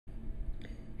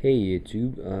Hey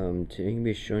YouTube, today I'm going to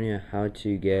be showing you how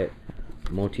to get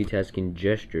multitasking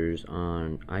gestures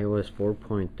on iOS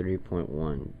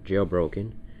 4.3.1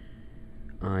 jailbroken.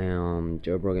 I am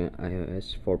jailbroken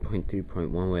iOS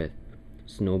 4.3.1 with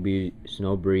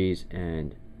sn0breeze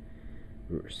and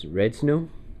red snow.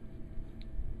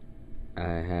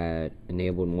 I had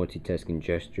enabled multitasking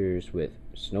gestures with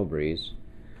sn0breeze,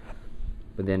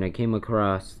 but then I came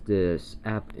across this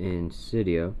app in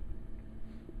Cydia.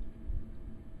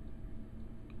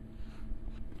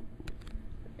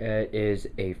 It is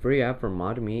a free app from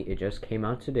ModMe. It just came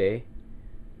out today.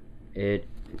 What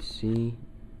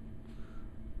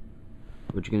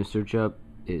you're gonna search up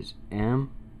is MT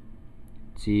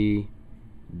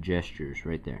gestures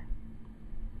right there.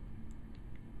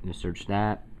 I'm gonna search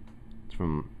that. It's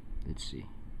from, let's see.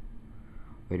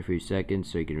 Wait a few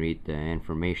seconds so you can read the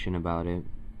information about it.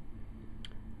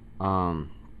 The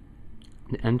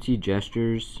MT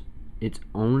gestures, it's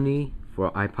only for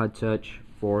iPod Touch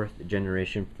 4th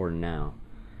generation for now.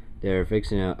 They're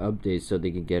fixing an update so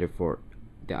they can get it for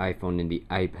the iPhone and the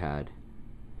iPad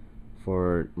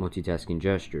for multitasking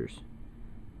gestures,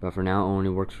 but for now only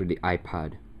works for the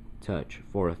iPod Touch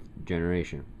 4th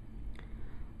generation.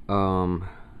 Also,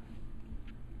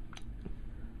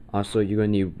 you're gonna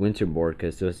need winterboard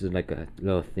because this is like a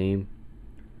little theme,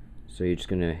 so you're just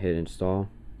gonna hit install.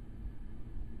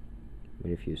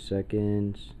 Wait a few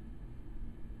seconds.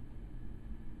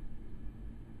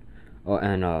 Oh,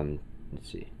 and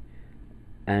let's see.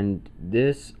 And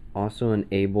this also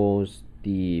enables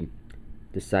the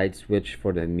side switch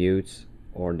for the mutes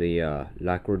or the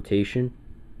lock rotation.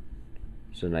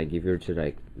 So like if you were to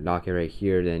like lock it right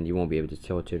here, then you won't be able to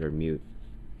tilt it or mute.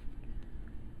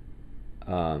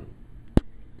 So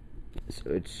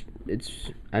it's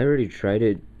I already tried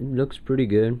it. It looks pretty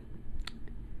good.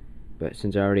 But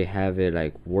since I already have it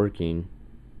like working,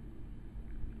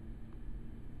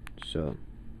 so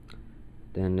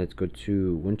then let's go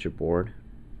to winterboard.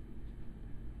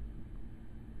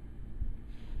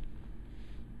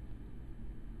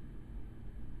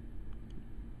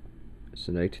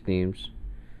 Select themes.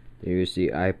 There you see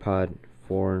iPod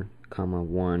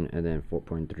 4,1 and then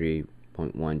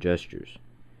 4.3.1 gestures.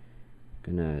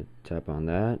 Gonna tap on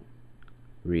that,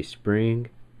 respring,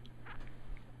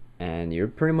 and you're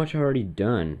pretty much already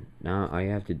done. Now all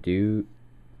you have to do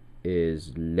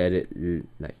is let it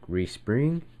like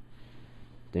respring.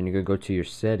 Then you're gonna go to your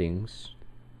settings.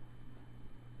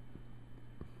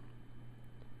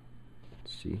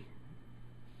 Let's see.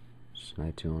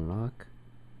 Slide to unlock.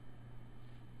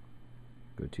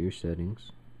 Go to your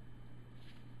settings.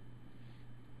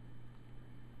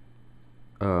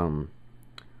 When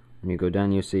you go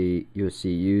down, you'll see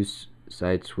use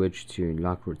side switch to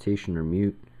lock rotation or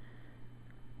mute.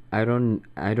 I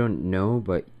don't know,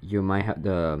 but you might have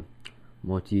the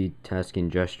multitasking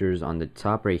gestures on the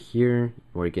top right here,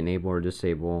 where you can enable or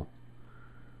disable,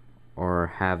 or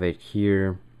have it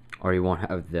here, or you won't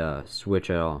have the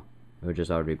switch at all. It will just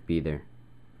already be there.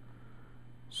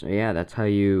 So yeah, that's how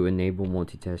you enable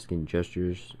multitasking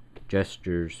gestures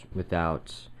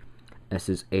without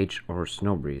SSH or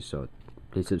sn0breeze. So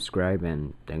please subscribe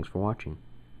and thanks for watching.